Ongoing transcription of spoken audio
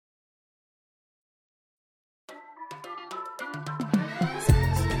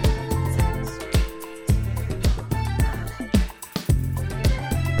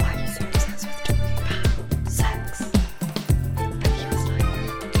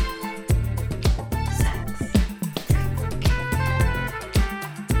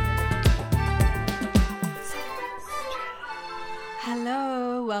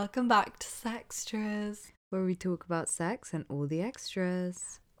welcome back to Sextras, where we talk about sex and all the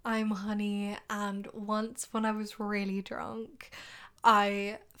extras. I'm Honey, and once when I was really drunk,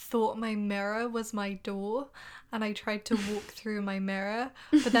 I thought my mirror was my door, and I tried to walk through my mirror,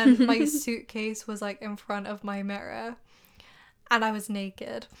 but then my suitcase was like in front of my mirror, and I was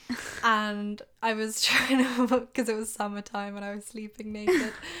naked, and I was trying to, because it was summertime and I was sleeping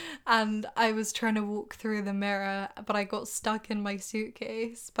naked, and I was trying to walk through the mirror, but I got stuck in my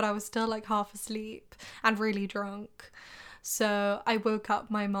suitcase, but I was still like half asleep and really drunk. So I woke up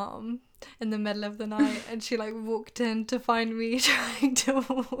my mom in the middle of the night, and she like walked in to find me trying to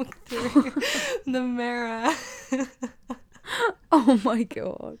walk through the mirror. Oh my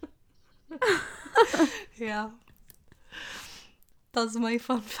god. Yeah. That's my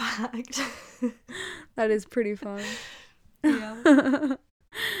fun fact. That is pretty fun. Yeah.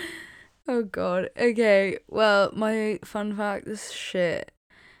 Oh god. Okay, well, my fun fact is shit.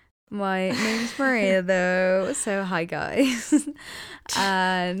 My name's Maria though, so hi guys.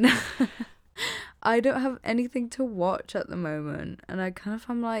 And I don't have anything to watch at the moment, and I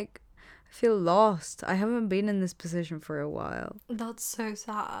I feel lost. I haven't been in this position for a while. That's so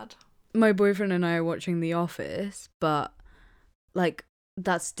sad. My boyfriend and I are watching The Office, but like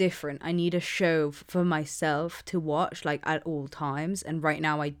that's different. I need a show for myself to watch like at all times, and right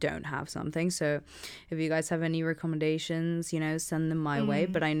now I don't have something. So if you guys have any recommendations, send them my way,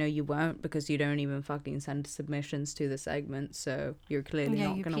 but I know you won't because you don't even fucking send submissions to the segment, so you're clearly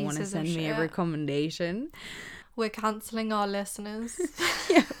not gonna want to send me a recommendation. We're cancelling our listeners.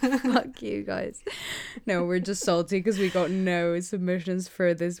 Yeah, fuck you guys. No, we're just salty because we got no submissions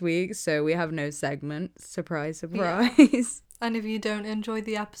for this week, so we have no segment. Surprise, surprise. Yeah. And if you don't enjoy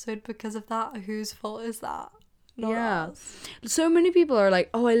the episode because of that, whose fault is that? Not us. So many people are like,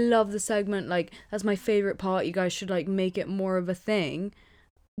 oh, I love the segment, like that's my favorite part, you guys should like make it more of a thing.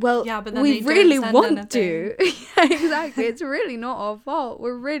 Well, yeah, but then we really want to. Yeah, exactly. It's really not our fault.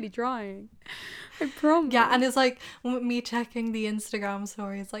 We're really trying. I promise. Yeah, and it's like me checking the Instagram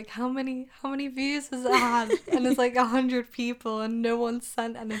stories, like how many views has it had? And it's like 100 people and no one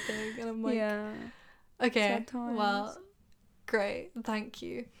sent anything, and I'm like, yeah, okay, well, great, thank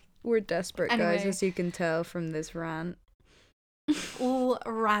you. We're desperate, guys, as you can tell from this rant. All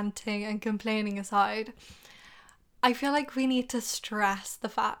ranting and complaining aside, I feel like we need to stress the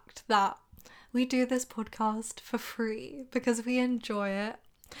fact that we do this podcast for free because we enjoy it,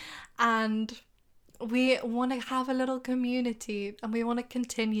 and we want to have a little community, and we want to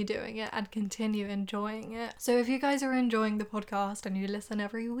continue doing it and continue enjoying it. So if you guys are enjoying the podcast and you listen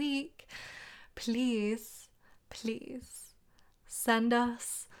every week, please send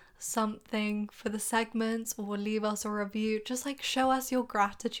us something for the segments or leave us a review. Just like show us your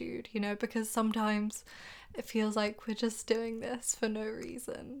gratitude, because sometimes it feels like we're just doing this for no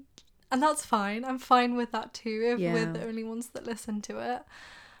reason, and that's fine. I'm fine with that too if we're the only ones that listen to it,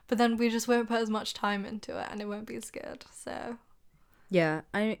 but then we just won't put as much time into it and it won't be as good. So yeah,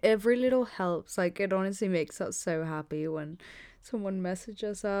 every little helps. Like, it honestly makes us so happy when someone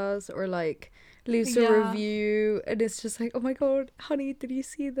messages us or like leaves a review, and it's just like, oh my god, honey, did you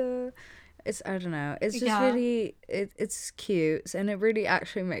see it's, I don't know, it's just really it's cute, and it really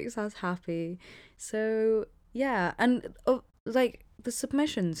actually makes us happy. So yeah, and like the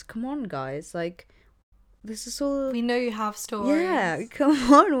submissions, come on guys, like this is all, we know you have stories. Yeah, come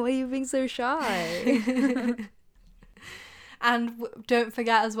on, why are you being so shy? And don't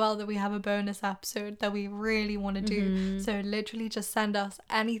forget as well that we have a bonus episode that we really want to do. So literally just send us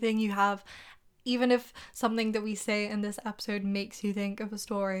anything you have. Even if something that we say in this episode makes you think of a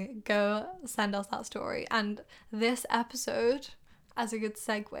story, go send us that story. And this episode, as a good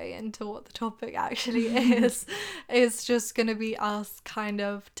segue into what the topic actually is just going to be us kind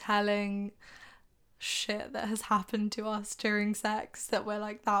of telling shit that has happened to us during sex that we're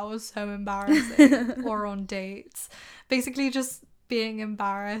like, that was so embarrassing, or on dates. Basically just being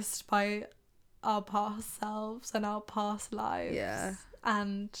embarrassed by our past selves and our past lives. Yeah.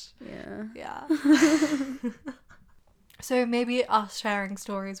 And yeah. So maybe us sharing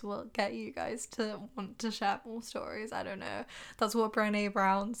stories will get you guys to want to share more stories. I don't know. That's what Brené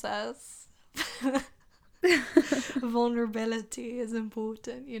Brown says. Vulnerability is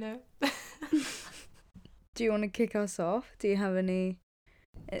important, Do you want to kick us off? Do you have any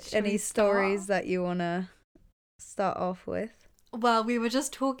stories that you want to start off with? Well, we were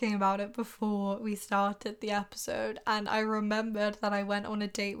just talking about it before we started the episode, and I remembered that I went on a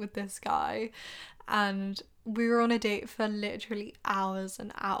date with this guy, and we were on a date for literally hours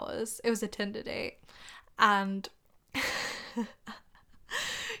and hours. It was a Tinder date, and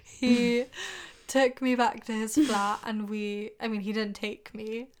he took me back to his flat, and he didn't take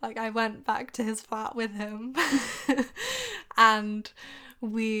me. Like, I went back to his flat with him. And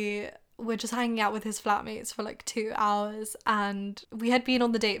we were just hanging out with his flatmates for like 2 hours, and we had been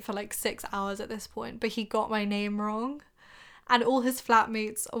on the date for like 6 hours at this point, but he got my name wrong. And all his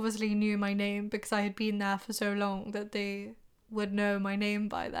flatmates obviously knew my name because I had been there for so long that they would know my name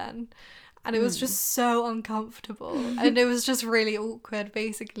by then. And it was just so uncomfortable. And it was just really awkward,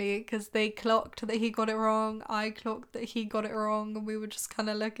 basically, because they clocked that he got it wrong. I clocked that he got it wrong. And we were just kind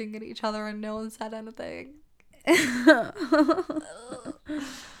of looking at each other and no one said anything.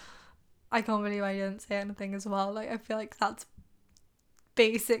 I can't believe I didn't say anything as well. Like, I feel like that's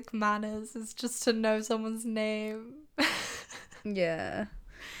basic manners, is just to know someone's name. Yeah.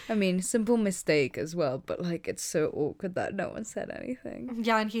 I mean, simple mistake as well, but like, it's so awkward that no one said anything.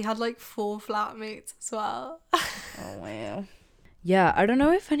 Yeah, and he had like 4 flatmates as well. Oh, wow. Yeah, I don't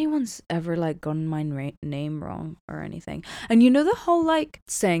know if anyone's ever like gotten my name wrong or anything. And you know the whole like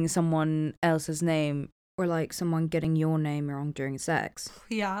saying someone else's name, or like someone getting your name wrong during sex.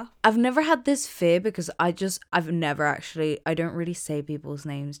 Yeah. I've never had this fear because I don't really say people's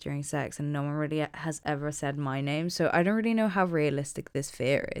names during sex, and no one really has ever said my name. So I don't really know how realistic this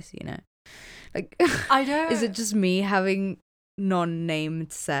fear is, you know? Like, I don't. Is it just me having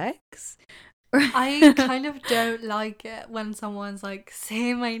non-named sex? I kind of don't like it when someone's like,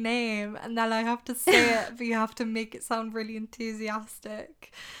 say my name, and then I have to say it, but you have to make it sound really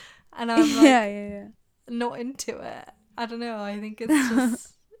enthusiastic. And I'm like, yeah. not into it. I don't know. I think it's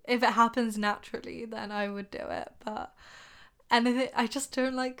just, if it happens naturally, then I would do it. But I just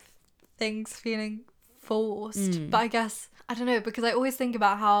don't like things feeling forced. But I guess, I don't know, because I always think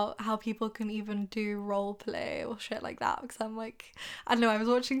about how people can even do role play or shit like that, because I'm like, I don't know, I was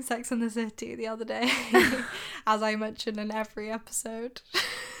watching Sex and the City the other day, as I mentioned in every episode.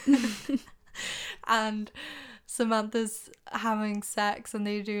 And Samantha's having sex and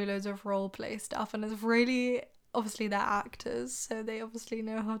they do loads of role play stuff, and it's really, obviously they're actors, so they obviously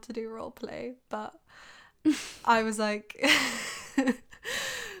know how to do role play, but I was like,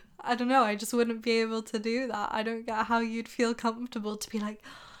 I don't know, I just wouldn't be able to do that. I don't get how you'd feel comfortable to be like,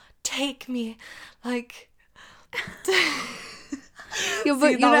 take me, like yeah,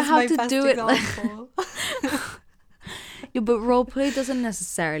 but you don't have to do it like yeah, but roleplay doesn't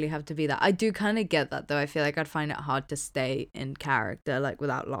necessarily have to be that. I do kind of get that, though. I feel like I'd find it hard to stay in character, like,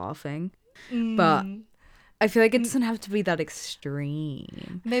 without laughing. But I feel like it doesn't have to be that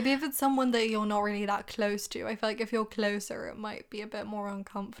extreme. Maybe if it's someone that you're not really that close to. I feel like if you're closer, it might be a bit more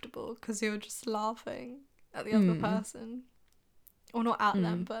uncomfortable because you're just laughing at the other person. Or not at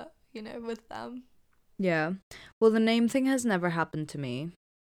them, but, you know, with them. Yeah. Well, the name thing has never happened to me.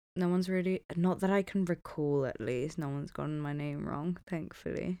 No one's really, not that I can recall at least, no one's gotten my name wrong,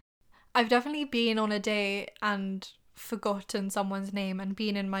 thankfully. I've definitely been on a date and forgotten someone's name and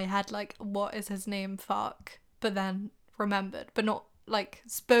been in my head like, what is his name, fuck, but then remembered, but not like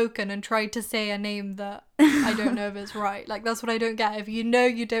spoken and tried to say a name that I don't know if it's right. Like, that's what I don't get. If you know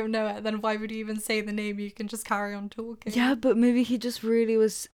you don't know it, then why would you even say the name? You can just carry on talking. Yeah, but maybe he just really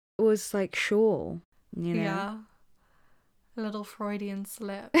was like sure, you know? Yeah. A little Freudian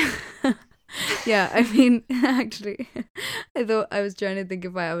slip. Yeah, I mean, actually, I thought I was trying to think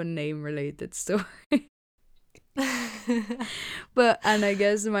if I have a name related story. And I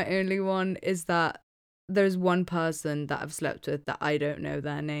guess my only one is that there's one person that I've slept with that I don't know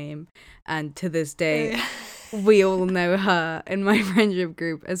their name, and to this day we all know her in my friendship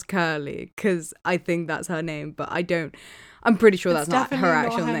group as Curly, because I think that's her name, but I'm pretty sure that's not her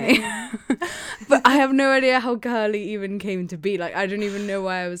actual name. But I have no idea how Curly even came to be. Like, I don't even know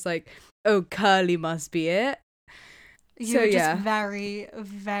why I was like, oh, Curly must be it. You were just very,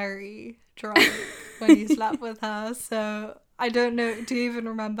 very drunk when you slept with her. So I don't know. Do you even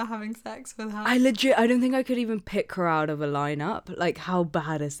remember having sex with her? I don't think I could even pick her out of a lineup. Like, how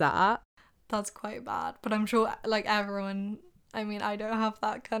bad is that? That's quite bad. But I'm sure, like, everyone, I mean, I don't have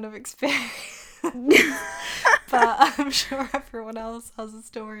that kind of experience. But I'm sure everyone else has a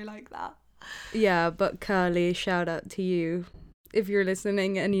story like that. Yeah, but Curly, shout out to you. If you're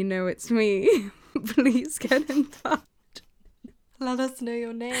listening and you know it's me, please get in touch. Let us know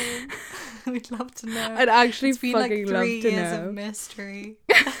your name. We'd love to know. I'd actually it's been fucking like love 3 to years know. Of mystery.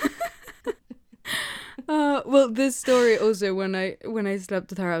 Well, this story also, when I slept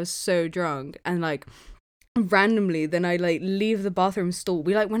with her, I was so drunk, and like randomly then I like leave the bathroom stall.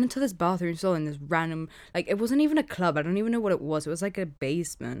 We like went into this bathroom stall in this random, like, it wasn't even a club, I don't even know what it was like a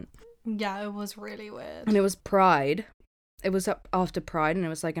basement. Yeah, it was really weird. And it was Pride. It was up after Pride, and it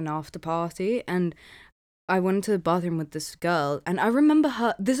was like an after party, and I went into the bathroom with this girl, and I remember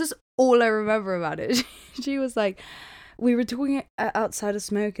her, this is all I remember about it. She was like, we were talking outside of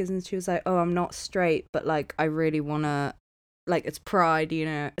Smokers, and she was like, oh, I'm not straight, but like I really wanna, like, it's pride, you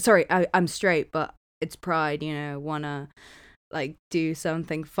know. Sorry, I'm straight, but it's pride, you know, wanna like do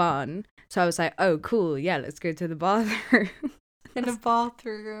something fun. So I was like, oh cool, yeah, let's go to the bathroom. In a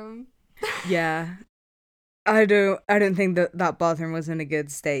bathroom. Yeah. I don't think that bathroom was in a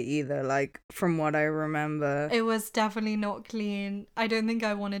good state either, like from what I remember. It was definitely not clean. I don't think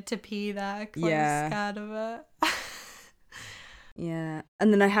I wanted to pee there because I was scared of it. Yeah.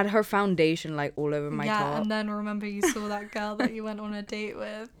 And then I had her foundation like all over my top. Yeah, and then remember you saw that girl that you went on a date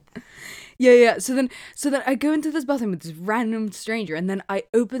with. Yeah. So then I go into this bathroom with this random stranger, and then I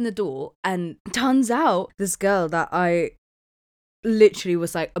open the door, and turns out this girl that I literally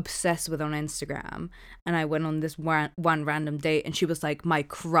was like obsessed with on Instagram, and I went on this one random date, and she was like my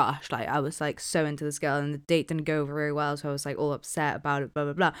crush. Like I was like so into this girl, and the date didn't go very well, so I was like all upset about it, blah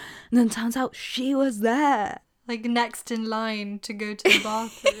blah blah. And then turns out she was there, like next in line to go to the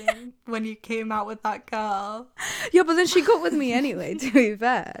bathroom when you came out with that girl. Yeah, but then she got with me anyway, to be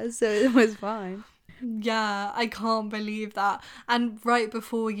fair, so it was fine. Yeah, I can't believe that. And right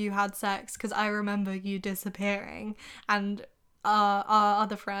before you had sex, because I remember you disappearing, and our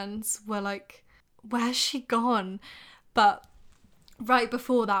other friends were like, where's she gone? But right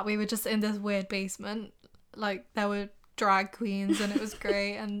before that, we were just in this weird basement. Like, there were drag queens, and it was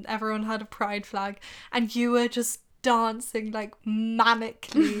great, and everyone had a pride flag, and you were just dancing like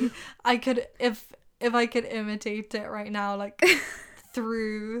manically. I could, if I could imitate it right now, like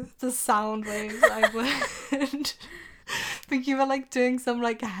through the sound waves, I would. But you were like doing some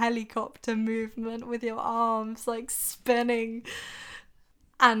like helicopter movement with your arms, like spinning,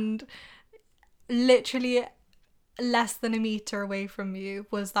 and literally less than a meter away from you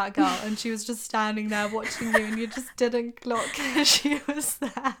was that girl, and she was just standing there watching you, and you just didn't clock she was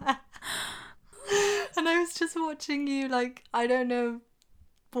there. And I was just watching you like, I don't know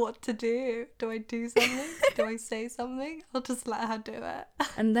what to do. Do I do something? Do I say something? I'll just let her do it.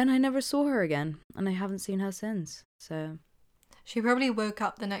 And then I never saw her again, and I haven't seen her since. So she probably woke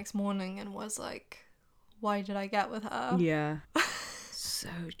up the next morning and was like, why did I get with her? Yeah. So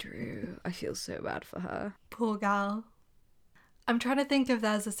true. I feel so bad for her. Poor gal. I'm trying to think if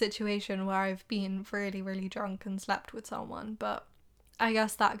there's a situation where I've been really, really drunk and slept with someone, but I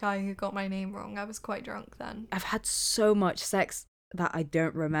guess that guy who got my name wrong, I was quite drunk then. I've had so much sex that I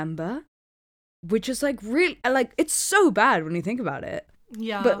don't remember, which is like really, like, it's so bad when you think about it.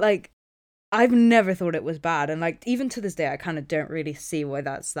 Yeah. But like, I've never thought it was bad, and like even to this day I kind of don't really see why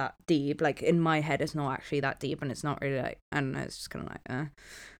that's that deep. Like in my head it's not actually that deep, and it's not really like, I don't know, it's just kind of like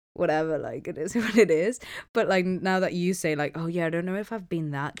whatever, like it is what it is. But like now that you say like, oh yeah, I don't know if I've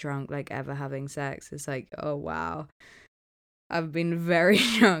been that drunk like ever having sex, it's like, oh wow, I've been very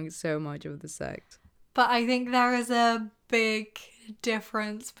drunk so much of the sex. But I think there is a big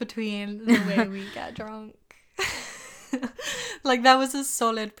difference between the way we get drunk. Like there was a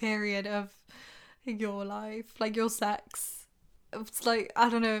solid period of your life, like your sex, it's like, I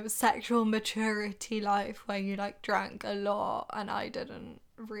don't know, sexual maturity life, where you like drank a lot, and I didn't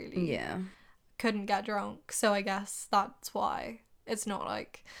really, couldn't get drunk. So I guess that's why it's not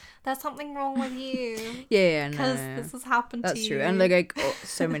like there's something wrong with you. Because this has happened to you. That's true. And like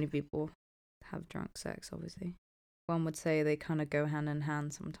so many people have drunk sex, obviously. One would say they kind of go hand in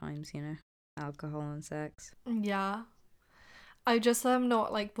hand sometimes, you know, alcohol and sex. Yeah. I just am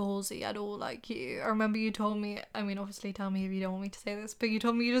not like ballsy at all like you. I remember you told me, I mean obviously tell me if you don't want me to say this, but you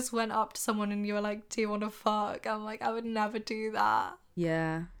told me you just went up to someone and you were like, do you want to fuck? I'm like, I would never do that.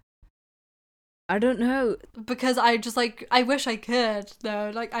 Yeah. I don't know. Because I just like, I wish I could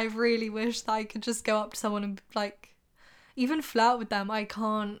though. Like I really wish that I could just go up to someone and like even flirt with them. I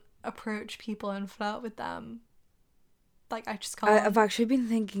can't approach people and flirt with them. Like I just can't. I've actually been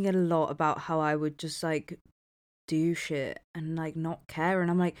thinking a lot about how I would just like do shit and like not care,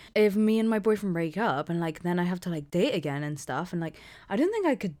 and I'm like, if me and my boyfriend break up and like then I have to like date again and stuff, and like I don't think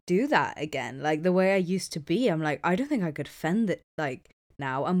I could do that again, like the way I used to be. I'm like, I don't think I could fend it. Like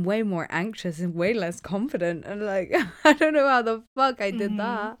now I'm way more anxious and way less confident, and like I don't know how the fuck I did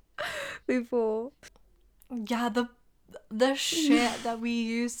that before. Yeah, the shit that we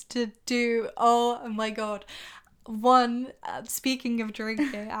used to do. Oh my god. Speaking of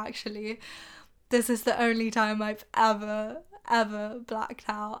drinking, actually, this is the only time I've ever blacked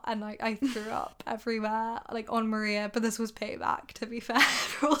out, and like I threw up everywhere, like on Maria, but this was payback, to be fair,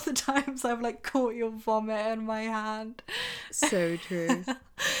 for all the times I've like caught your vomit in my hand. So true.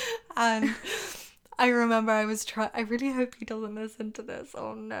 And I remember I really hope he doesn't listen to this.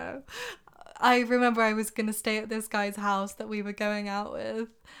 Oh no. I remember I was going to stay at this guy's house that we were going out with,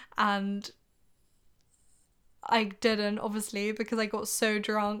 and I didn't, obviously, because I got so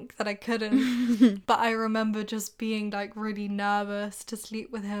drunk that I couldn't. But I remember just being like really nervous to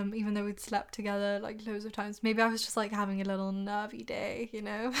sleep with him, even though we'd slept together like loads of times. Maybe I was just like having a little nervy day, you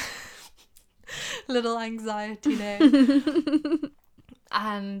know? Little anxiety day.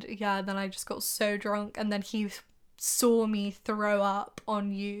 And yeah, then I just got so drunk, and then he saw me throw up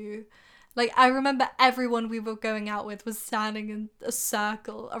on you. Like, I remember everyone we were going out with was standing in a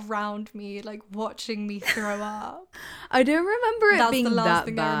circle around me, like, watching me throw up. I don't remember it being that bad. That's the last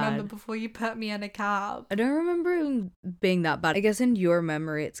thing I remember before you put me in a cab. I don't remember it being that bad. I guess in your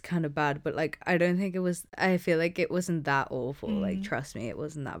memory it's kind of bad, but, like, I don't think it was... I feel like it wasn't that awful. Like, trust me, it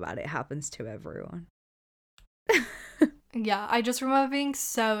wasn't that bad. It happens to everyone. Yeah, I just remember being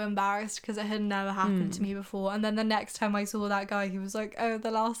so embarrassed because it had never happened to me before. And then the next time I saw that guy, he was like, oh,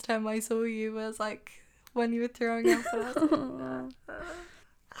 the last time I saw you was like when you were throwing up. And I was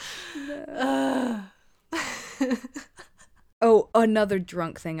like, no. Oh, another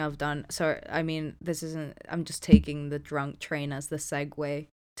drunk thing I've done. Sorry, I mean, this isn't... I'm just taking the drunk train as the segue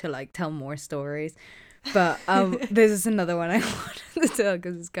to, like, tell more stories. But this is another one I wanted to tell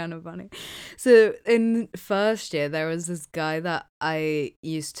because it's kind of funny. So in first year, there was this guy that I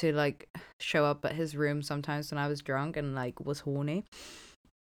used to like show up at his room sometimes when I was drunk and like was horny,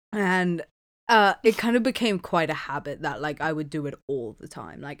 and it kind of became quite a habit that like I would do it all the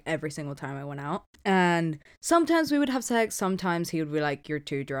time, like every single time I went out. And sometimes we would have sex, sometimes he would be like, you're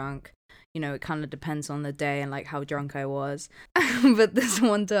too drunk. You know, it kind of depends on the day and like how drunk I was. But this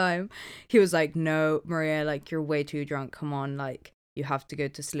one time he was like, no, Maria, like you're way too drunk, come on, like you have to go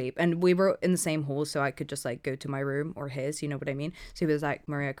to sleep. And we were in the same hall, so I could just like go to my room or his, you know what I mean? So he was like,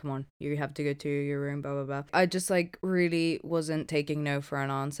 Maria, come on, you have to go to your room, blah blah blah. I just like really wasn't taking no for an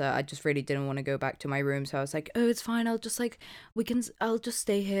answer. I just really didn't want to go back to my room, so I was like, oh, it's fine, I'll just like I'll just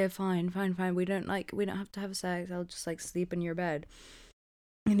stay here, fine, we don't have to have sex, I'll just like sleep in your bed.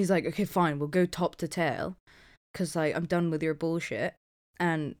 And he's like, okay, fine, we'll go top to tail, because like I'm done with your bullshit.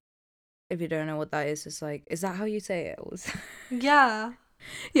 And if you don't know what that is, it's like, is that how you say it? Yeah.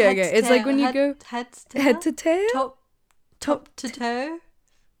 Yeah, okay. It's like when you go head to tail, top to toe.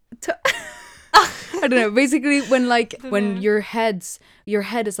 I don't know. Basically, when like when your head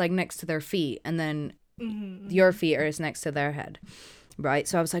is like next to their feet, and then your feet are next to their head. Right?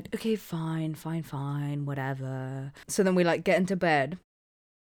 So I was like, okay, fine, whatever. So then we like get into bed.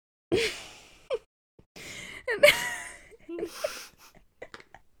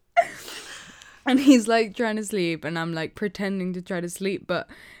 And he's like trying to sleep, and I'm like pretending to try to sleep, but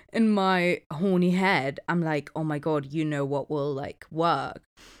in my horny head I'm like, oh my god, you know what will like work?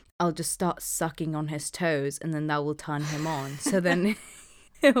 I'll just start sucking on his toes, and then that will turn him on. So then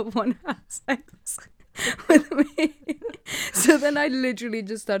he'll want to have sex with me. So then I literally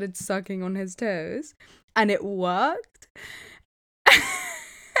just started sucking on his toes, and it worked.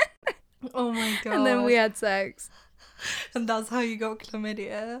 Oh my god. And then we had sex. And that's how you got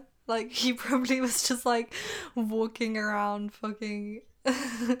chlamydia. Like, he probably was just like walking around fucking...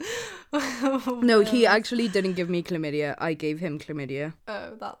 No, he actually didn't give me chlamydia. I gave him chlamydia.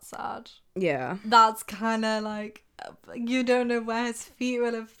 Oh, that's sad. Yeah. That's kind of like, you don't know where his feet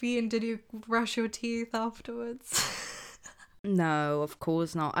will have been. Did you brush your teeth afterwards? No, of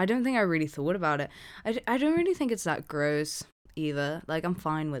course not. I don't think I really thought about it. I don't really think it's that gross either. Like, I'm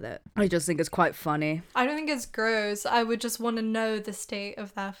fine with it. I just think it's quite funny. I don't think it's gross. I would just want to know the state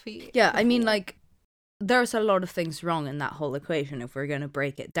of their feet. Yeah, before. I mean, like, there's a lot of things wrong in that whole equation if we're going to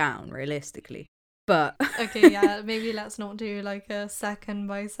break it down realistically. But okay, yeah, maybe let's not do like a second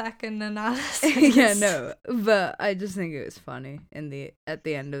by second analysis. Yeah, no, but I just think it was funny at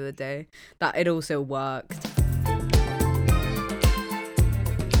the end of the day that it also worked.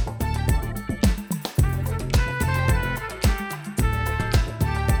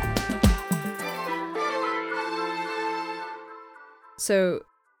 So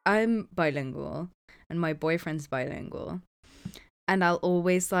I'm bilingual and my boyfriend's bilingual, and I'll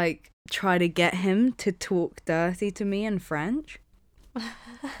always like try to get him to talk dirty to me in French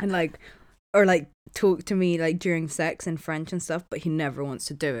and like, or like talk to me like during sex in French and stuff, but he never wants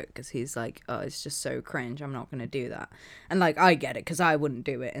to do it because he's like, oh, it's just so cringe, I'm not gonna do that. And like, I get it because I wouldn't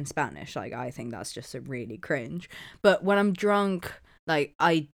do it in Spanish. Like, I think that's just a really cringe. But when I'm drunk, like,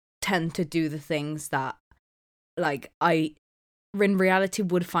 I tend to do the things that like I in reality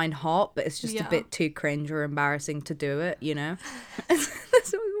would find hot, but it's just a bit too cringe or embarrassing to do it, you know. This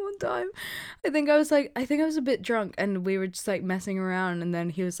was one time, I think I was a bit drunk and we were just like messing around, and then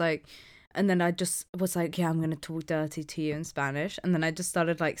he was like, And then I just was like, yeah, I'm going to talk dirty to you in Spanish. And then I just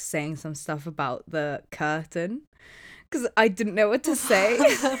started like saying some stuff about the curtain because I didn't know what to say.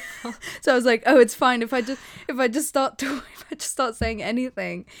 So I was like, oh, it's fine if I just start saying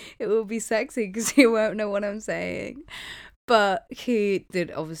anything, it will be sexy because he won't know what I'm saying. But he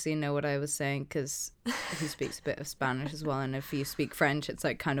did obviously know what I was saying because he speaks a bit of Spanish as well. And if you speak French, it's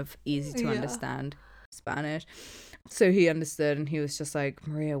like kind of easy to understand Spanish. So he understood and he was just like,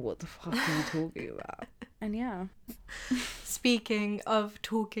 Maria, what the fuck are you talking about? And yeah. Speaking of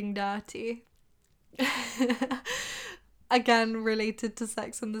talking dirty, again, related to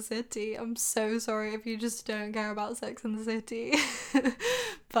Sex and the City. I'm so sorry if you just don't care about Sex and the City.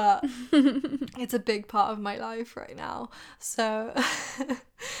 But it's a big part of my life right now. So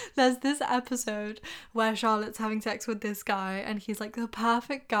there's this episode where Charlotte's having sex with this guy and he's like the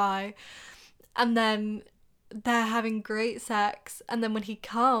perfect guy. And then they're having great sex. And then when he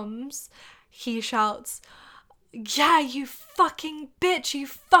comes, he shouts, yeah, you fucking bitch, you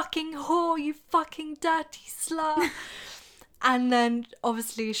fucking whore, you fucking dirty slut. And then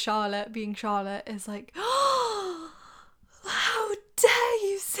obviously Charlotte, being Charlotte, is like, oh, how dare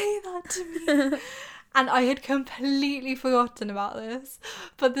you say that to me? And I had completely forgotten about this.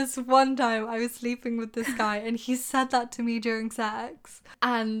 But this one time I was sleeping with this guy and he said that to me during sex.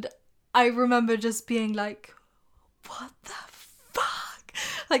 And I remember just being like, what the fuck?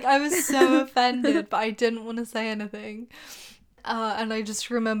 Like, I was so offended, but I didn't want to say anything. And I just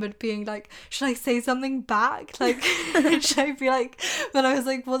remembered being like, should I say something back? Like, should I be like, but I was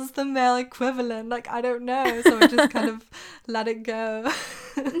like, what's the male equivalent? Like, I don't know. So I just kind of let it go.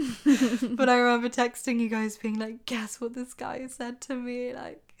 But I remember texting you guys being like, guess what this guy said to me?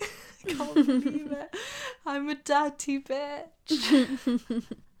 Like, I can't believe it. I'm a dirty bitch.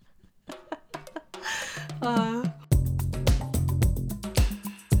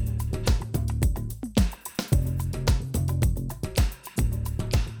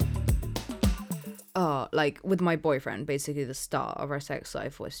 Like with my boyfriend, basically the start of our sex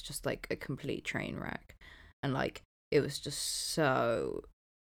life was just like a complete train wreck. And like it was just so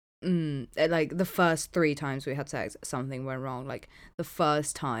like the first 3 times we had sex, something went wrong. Like the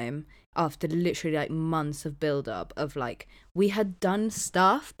first time, after literally like months of build up of like we had done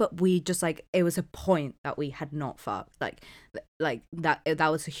stuff, but we just like it was a point that we had not fucked. Like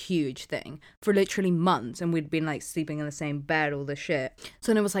that was a huge thing for literally months, and we'd been like sleeping in the same bed, all the shit.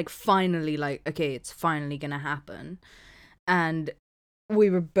 So then it was like finally like, okay, it's finally gonna happen. And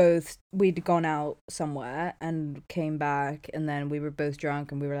we'd gone out somewhere and came back, and then we were both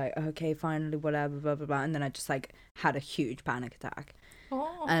drunk and we were like, okay, finally, whatever, blah blah blah. And then I just like had a huge panic attack.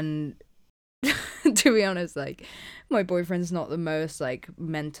 And to be honest, like my boyfriend's not the most like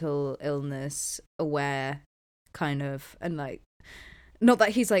mental illness aware kind of, and like not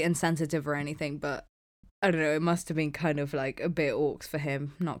that he's like insensitive or anything, but I don't know, it must have been kind of like a bit orcs for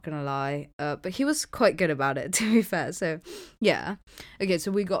him, not gonna lie. But he was quite good about it, to be fair. So yeah. Okay, so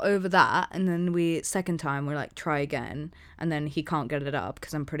we got over that, and then second time we're like, try again, and then he can't get it up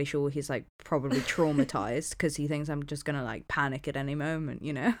because I'm pretty sure he's like probably traumatized because he thinks I'm just gonna like panic at any moment,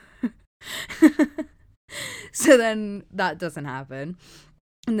 you know? So then that doesn't happen.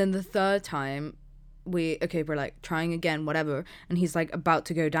 And then the third time we're like trying again, whatever, and he's like about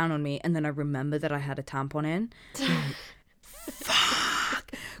to go down on me, and then I remember that I had a tampon in.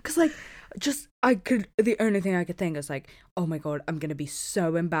 Fuck, because like the only thing I could think was like, oh my god, I'm gonna be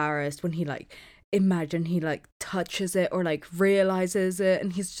so embarrassed when he like, imagine he like touches it or like realizes it,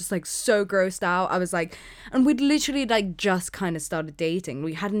 and he's just like so grossed out. I was like, and we'd literally like just kind of started dating,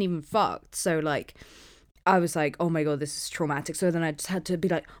 we hadn't even fucked, so like I was like, oh my god, this is traumatic. So then I just had to be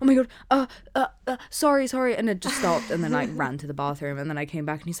like, oh my god, sorry, and it just stopped, and then I ran to the bathroom, and then I came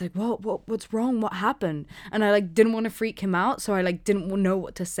back and he's like, what's wrong? What happened? And I like didn't want to freak him out, so I like didn't know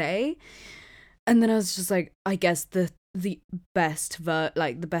what to say. And then I was just like, I guess the best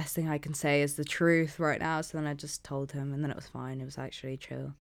thing I can say is the truth right now. So then I just told him, and then it was fine. It was actually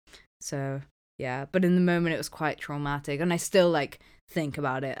chill. So yeah, but in the moment it was quite traumatic, and I still like think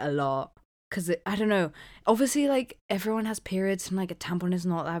about it a lot. Because I don't know, obviously like everyone has periods and like a tampon is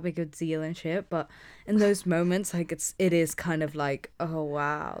not that big a deal and shit, but in those moments like it is kind of like, oh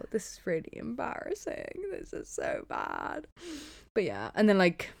wow, this is really embarrassing, this is so bad. But yeah, and then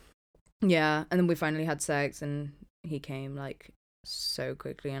like yeah, and then we finally had sex and he came like so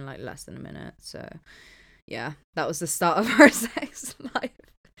quickly in like less than a minute. So yeah, that was the start of our sex life.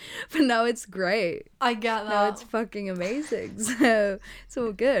 But now it's great. I get that. Now it's fucking amazing. So it's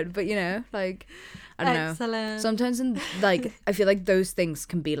all good. But you know, like, I don't know. Sometimes like I feel like those things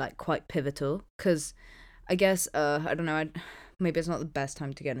can be like quite pivotal, because I guess I don't know. maybe it's not the best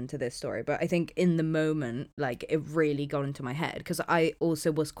time to get into this story, but I think in the moment, like, it really got into my head, because I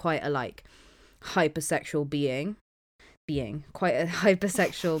also was quite a, like, hypersexual being, quite a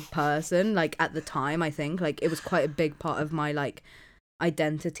hypersexual person, like, at the time. I think, like, it was quite a big part of my, like,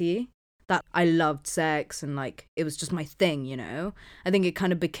 identity, that I loved sex, and, like, it was just my thing, you know. I think it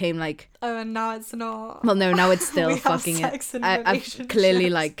kind of became like, oh, and now it's not. well, no, now it's still We have fucking sex in I've clearly,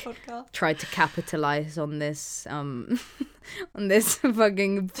 like, podcast. tried to capitalize on this on this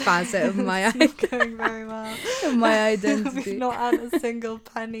fucking facet of my It's not going very well. of my identity. We've not earned a single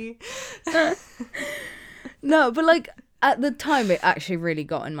penny. No, but, like, at the time, it actually really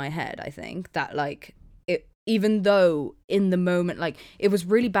got in my head, I think, that, like, it, even though in the moment, like, it was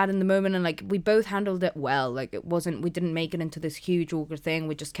really bad in the moment, and, like, we both handled it well, like, it wasn't, we didn't make it into this huge awkward thing,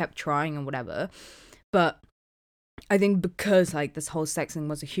 we just kept trying and whatever. But I think because, like, this whole sex thing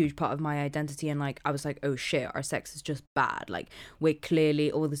was a huge part of my identity, and, like, I was like, oh shit, our sex is just bad, like, we're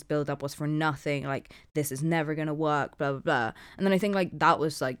clearly, all this build up was for nothing, like, this is never gonna work, blah blah blah. And then I think, like, that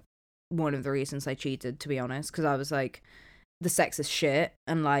was, like, one of the reasons I cheated, to be honest, because I was like, the sex is shit,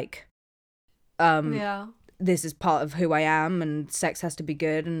 and, like, Yeah. this is part of who I am, and sex has to be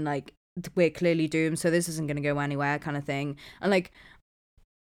good, and, like, we're clearly doomed, so this isn't gonna go anywhere, kind of thing. And, like,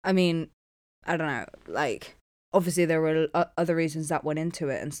 I mean, I don't know, like, obviously there were other reasons that went into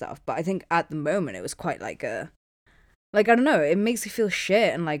it and stuff, but I think at the moment it was quite like a, like, I don't know, it makes you feel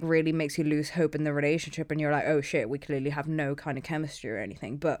shit, and, like, really makes you lose hope in the relationship, and you're like, oh shit, we clearly have no kind of chemistry or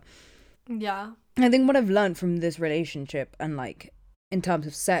anything. But Yeah. I think what I've learned from this relationship, and, like, in terms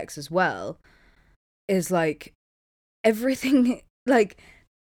of sex as well, is, like, everything, like,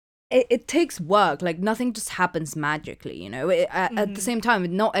 it takes work. Like, nothing just happens magically, you know. At the same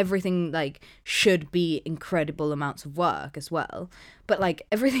time, not everything, like, should be incredible amounts of work as well, but, like,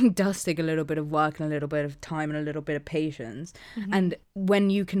 everything does take a little bit of work and a little bit of time and a little bit of patience. And when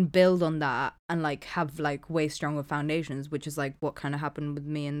you can build on that and, like, have, like, way stronger foundations, which is, like, what kind of happened with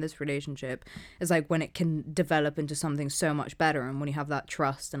me in this relationship, is, like, when it can develop into something so much better, and when you have that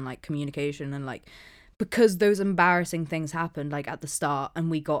trust and, like, communication, and, like, because those embarrassing things happened, like, at the start, and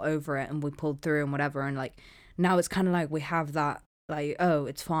we got over it and we pulled through and whatever, and, like, now it's kind of like we have that, like, oh,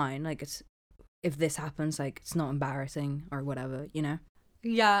 it's fine, like, it's, if this happens, like, it's not embarrassing or whatever, you know.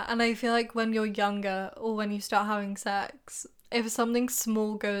 Yeah, and I feel like when you're younger, or when you start having sex, if something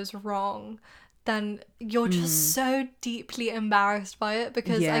small goes wrong, then you're just so deeply embarrassed by it,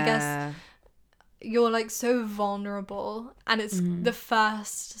 because I guess you're, like, so vulnerable, and it's the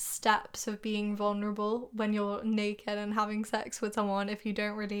first steps of being vulnerable when you're naked and having sex with someone. If you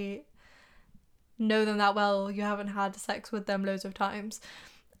don't really know them that well, you haven't had sex with them loads of times,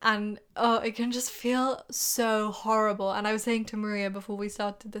 and it can just feel so horrible. And I was saying to Maria before we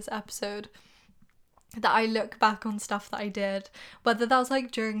started this episode that I look back on stuff that I did, whether that was, like,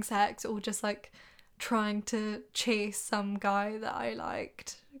 during sex, or just, like, trying to chase some guy that I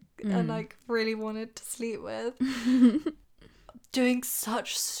liked and, like, really wanted to sleep with, doing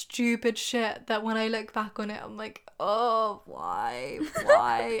such stupid shit that when I look back on it, I'm like, oh, why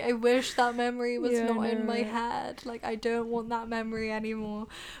I wish that memory was not in my head. Like, I don't want that memory anymore.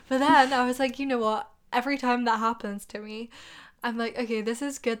 But then I was like, you know what, every time that happens to me, I'm like, okay, this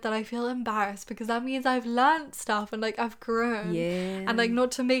is good that I feel embarrassed, because that means I've learned stuff, and, like, I've grown. Yeah. And, like,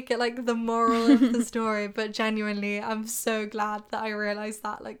 not to make it, like, the moral of the story, but genuinely, I'm so glad that I realized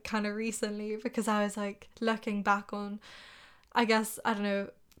that, like, kind of recently, because I was, like, looking back on, I guess, I don't know,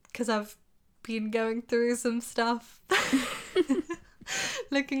 because I've been going through some stuff,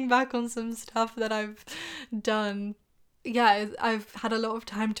 looking back on some stuff that I've done. Yeah, I've had a lot of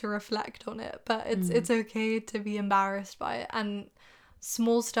time to reflect on it, but it's okay to be embarrassed by it, and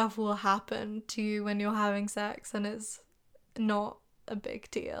small stuff will happen to you when you're having sex, and it's not a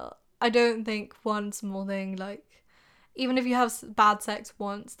big deal. I don't think one small thing, like, even if you have bad sex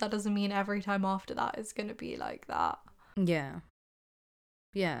once, that doesn't mean every time after that is going to be like that. Yeah.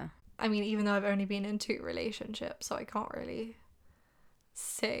 I mean, even though I've only been in 2 relationships, so I can't really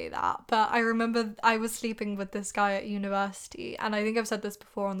say that, but I remember I was sleeping with this guy at university, and I think I've said this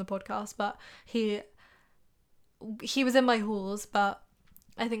before on the podcast, but he was in my halls, but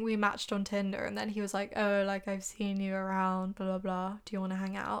I think we matched on Tinder, and then he was like, oh, like, I've seen you around, blah blah blah, do you want to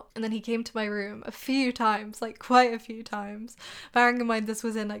hang out? And then he came to my room a few times, like, quite a few times, bearing in mind this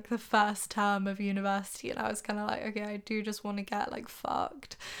was in, like, the first term of university, and I was kind of like, okay, I do just want to get, like,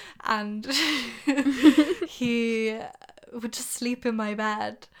 fucked. And he would just sleep in my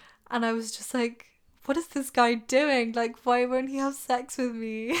bed, and I was just like, what is this guy doing? Like, why won't he have sex with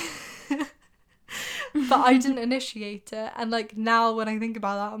me? But I didn't initiate it, and, like, now when I think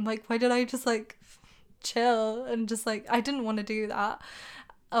about that, I'm like, why did I just, like, chill and just like, I didn't want to do that.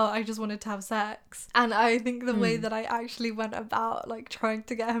 Oh, I just wanted to have sex. And I think the way that I actually went about like trying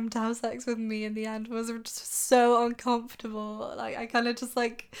to get him to have sex with me in the end was just so uncomfortable. Like I kind of just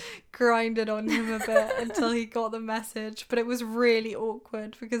like grinded on him a bit until he got the message, but it was really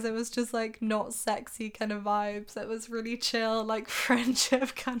awkward because it was just like not sexy kind of vibes. It was really chill, like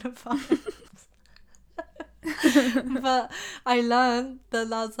friendship kind of vibes. But I learned that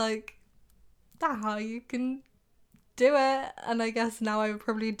that's like how you can do it, and I guess now I would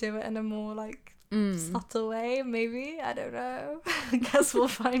probably do it in a more like subtle way, maybe. I don't know. I guess we'll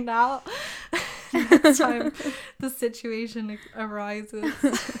find out next time the situation arises.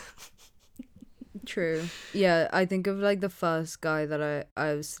 True. Yeah, I think of like the first guy that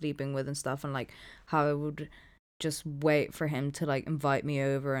I was sleeping with and stuff, and like how I would just wait for him to like invite me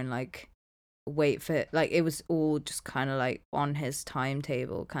over and like wait for it. Like it was all just kind of like on his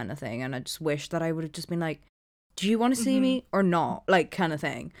timetable kind of thing, and I just wish that I would have just been like, do you want to see me or not, like kind of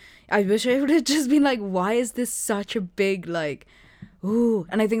thing. I wish I would have just been like, why is this such a big like ooh.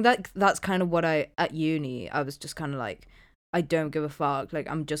 And I think that that's kind of what I at uni I was just kind of like, I don't give a fuck, like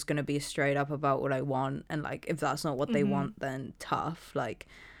I'm just gonna be straight up about what I want, and like if that's not what they want, then tough. Like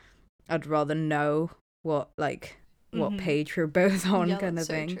I'd rather know what page we're both on, kind of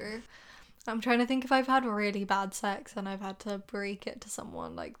thing. True. I'm trying to think if I've had really bad sex and I've had to break it to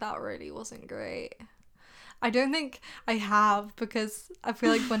someone. Like that really wasn't great. I don't think I have, because I feel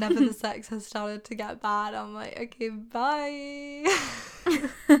like whenever the sex has started to get bad, I'm like, okay, bye.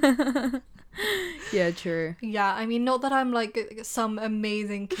 Yeah, true. Yeah, I mean, not that I'm like some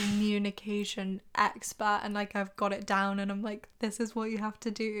amazing communication expert and like I've got it down and I'm like, this is what you have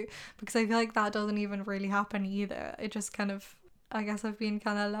to do, because I feel like that doesn't even really happen either. It just kind of, I guess I've been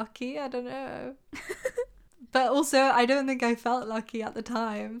kind of lucky. I don't know. But also, I don't think I felt lucky at the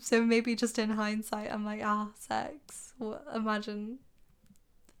time. So maybe just in hindsight, I'm like, sex. What?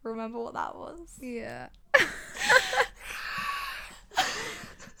 Remember what that was? Yeah.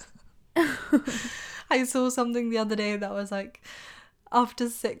 I saw something the other day that was like, after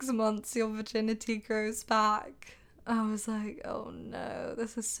 6 months, your virginity grows back. I was like, oh no,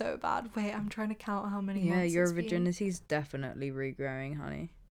 this is so bad. Wait, I'm trying to count how many months. Yeah, your virginity's definitely regrowing,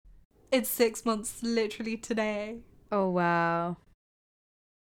 honey. It's 6 months literally today. Oh, wow.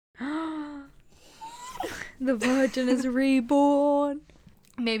 The virgin is reborn.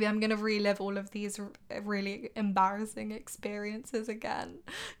 Maybe I'm going to relive all of these really embarrassing experiences again,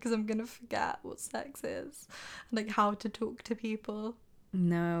 because I'm going to forget what sex is, like how to talk to people.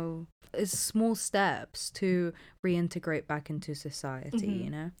 No. It's small steps to reintegrate back into society, you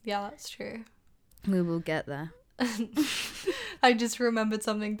know? Yeah, that's true. We will get there. I just remembered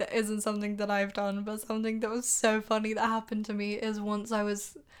something that isn't something that I've done, but something that was so funny that happened to me is once I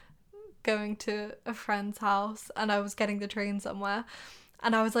was going to a friend's house and I was getting the train somewhere,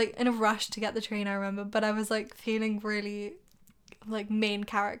 and I was like in a rush to get the train, I remember, but I was like feeling really like main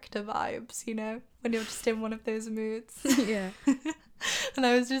character vibes, you know, when you're just in one of those moods. Yeah. And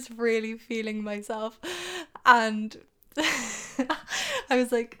I was just really feeling myself, and I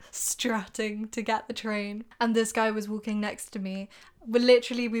was like strutting to get the train, and this guy was walking next to me.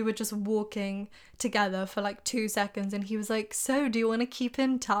 We were just walking together for like 2 seconds, and he was like, so do you want to keep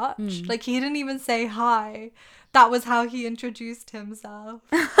in touch? Like he didn't even say hi. That was how he introduced himself.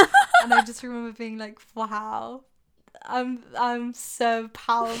 And I just remember being like, wow, I'm so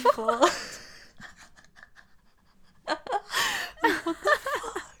powerful. Like, what the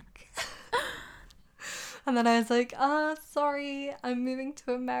fuck? And then I was like, sorry, I'm moving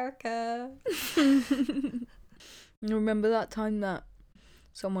to America. Remember that time that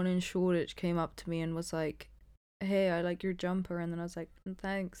someone in Shoreditch came up to me and was like, hey, I like your jumper, and then I was like,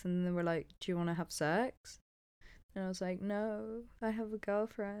 thanks, and then they were like, do you want to have sex? And I was like, no, I have a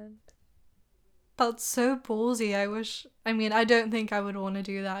girlfriend. That's so ballsy. I don't think I would want to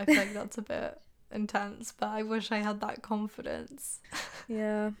do that. I feel like that's a bit intense, but I wish I had that confidence.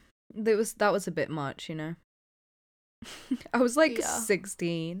 Yeah, that was a bit much, you know. I was like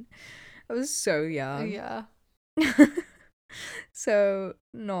 16. I was so young. Yeah. So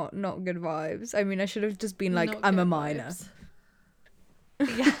not good vibes. I mean, I should have just been like, I'm a minor.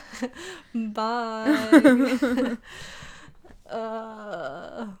 Yeah. Bye.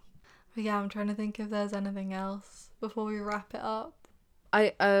 Yeah, I'm trying to think if there's anything else before we wrap it up.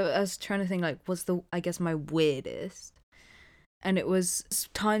 I was trying to think, like, what's I guess my weirdest, and it was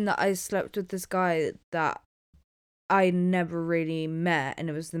time that I slept with this guy that I never really met, and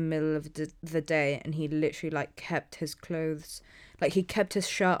it was the middle of the day, and he literally like kept his clothes, like he kept his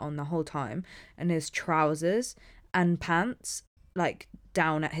shirt on the whole time, and his trousers and pants like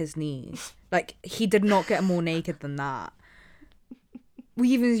down at his knees. Like, he did not get more naked than that. We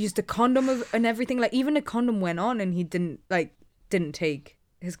even used a condom and everything. Like, even the condom went on and he didn't take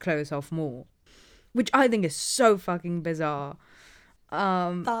his clothes off more. Which I think is so fucking bizarre.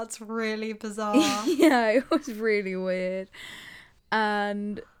 That's really bizarre. Yeah, it was really weird.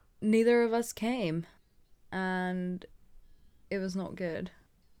 And neither of us came. And it was not good.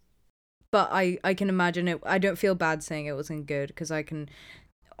 But I can imagine it. I don't feel bad saying it wasn't good, because I can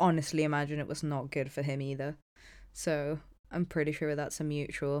honestly imagine it was not good for him either. So I'm pretty sure that's a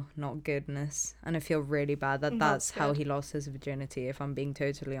mutual not goodness. And I feel really bad that that's how he lost his virginity, if I'm being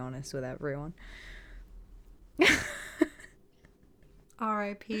totally honest with everyone.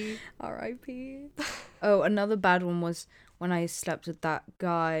 R.I.P. R.I.P. Oh, another bad one was when I slept with that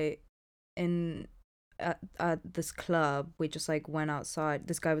guy at this club. We just like went outside.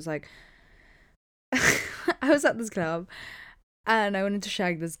 This guy was like, I was at this club and I wanted to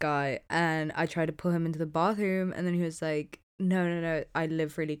shag this guy, and I tried to pull him into the bathroom, and then he was like, no, I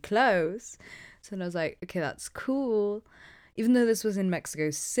live really close. So then I was like, okay, that's cool. Even though this was in Mexico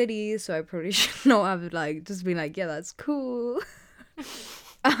City, so I probably should not have like just been like, yeah, that's cool.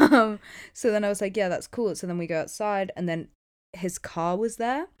 So then I was like, yeah, that's cool. So then we go outside, and then his car was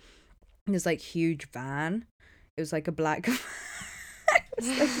there. This like huge van. It was like a black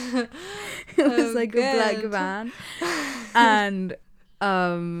it was like a black van. And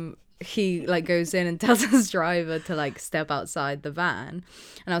he like goes in and tells his driver to like step outside the van.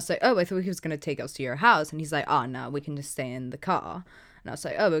 And I was like, oh, I thought he was gonna take us to your house. And he's like, oh no, we can just stay in the car. And I was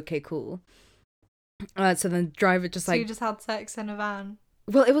like, oh, okay, cool. So then the driver just So you just had sex in a van?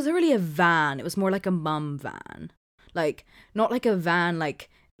 Well, it wasn't really a van. It was more like a mum van. Like, not like a van, like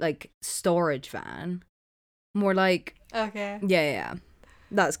storage van. More like... Okay. Yeah.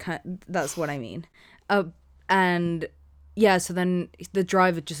 That's what I mean. And yeah, so then the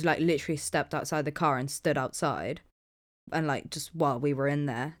driver just like literally stepped outside the car and stood outside. And like just while we were in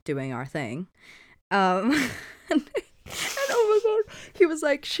there doing our thing. And oh my god, he was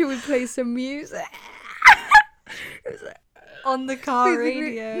like, should we play some music? It was like, on the car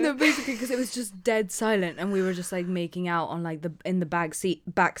radio. No, basically, because it was just dead silent, and we were just like making out on like in the back seat.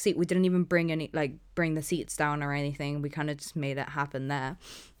 We didn't even bring the seats down or anything. We kind of just made it happen there.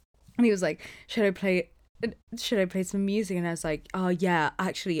 And he was like, should I play some music? And I was like, oh yeah,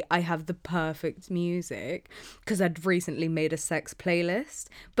 actually I have the perfect music, because I'd recently made a sex playlist,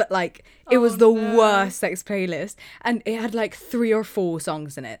 but like it was the worst sex playlist, and it had like 3 or 4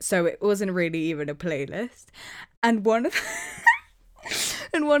 songs in it, so it wasn't really even a playlist. And one of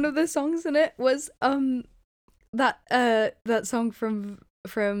the songs in it was that song from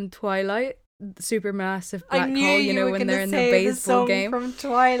Twilight, Supermassive Black Hole, you know, when they're in the baseball game from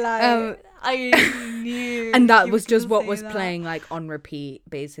Twilight. I knew. And that was just what was playing like on repeat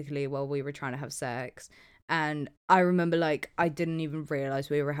basically while we were trying to have sex. And I remember like I didn't even realize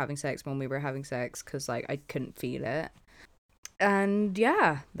we were having sex when we were having sex, because like I couldn't feel it. And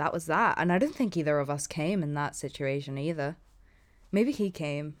yeah, that was that. And I don't think either of us came in that situation either. Maybe he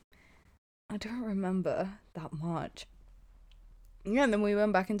came. I don't remember that much. Yeah, and then we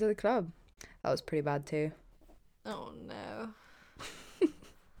went back into the club. That was pretty bad too. Oh no.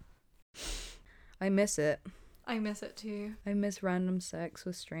 I miss it. I miss it too. I miss random sex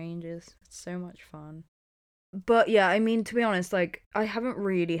with strangers. It's so much fun. But yeah, I mean, to be honest, like, I haven't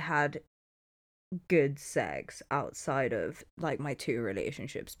really had good sex outside of like my 2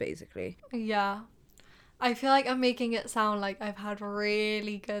 relationships basically. Yeah, I feel like I'm making it sound like I've had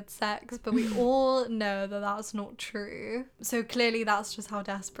really good sex, but we all know that that's not true. So clearly that's just how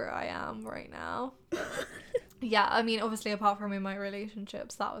desperate I am right now. Yeah, I mean, obviously apart from in my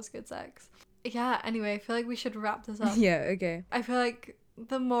relationships, that was good sex. Yeah, anyway, I feel like we should wrap this up. Yeah, okay. I feel like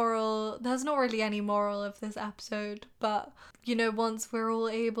there's not really any moral of this episode, but you know, once we're all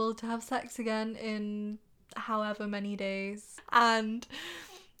able to have sex again in however many days, and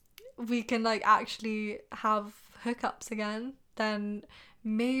we can like actually have hookups again, then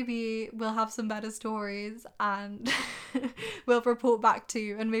maybe we'll have some better stories and we'll report back to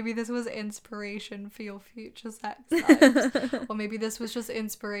you, and maybe this was inspiration for your future sex lives. Or maybe this was just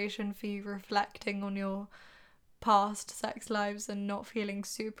inspiration for you reflecting on your past sex lives and not feeling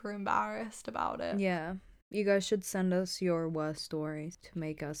super embarrassed about it. Yeah, you guys should send us your worst stories to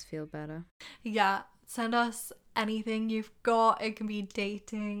make us feel better. Yeah, send us anything you've got. It can be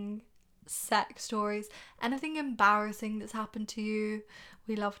dating, sex stories, anything embarrassing that's happened to you.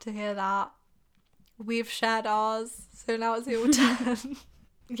 We love to hear that. We've shared ours, so now it's your turn.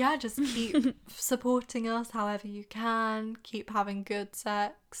 Yeah, just keep supporting us however you can. Keep having good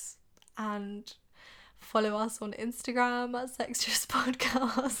sex and Follow us on Instagram at Sextras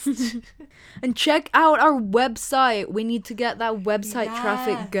Podcast. And check out our website. We need to get that website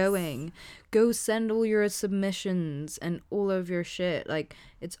traffic going. Go send all your submissions and all of your shit. Like,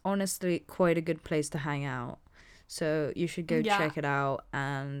 it's honestly quite a good place to hang out. So you should go check it out.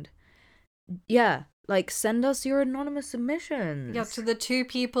 And yeah, like, send us your anonymous submissions. Yeah, to the 2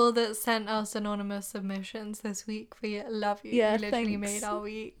 people that sent us anonymous submissions this week, we love you. Yeah, you literally made our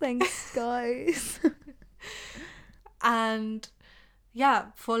week. Thanks, guys. And yeah,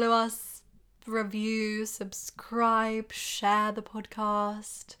 follow us, review, subscribe, share the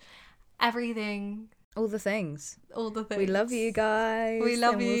podcast, everything. All the things. We love you guys. We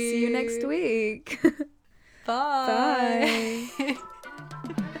love you. We'll see you next week. Bye. Bye.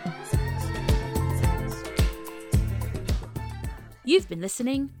 You've been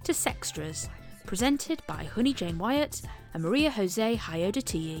listening to Sextras, presented by Honey Jane Wyatt and Maria Jose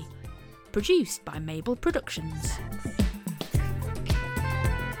Hayodatiyi. Produced by Mabel Productions.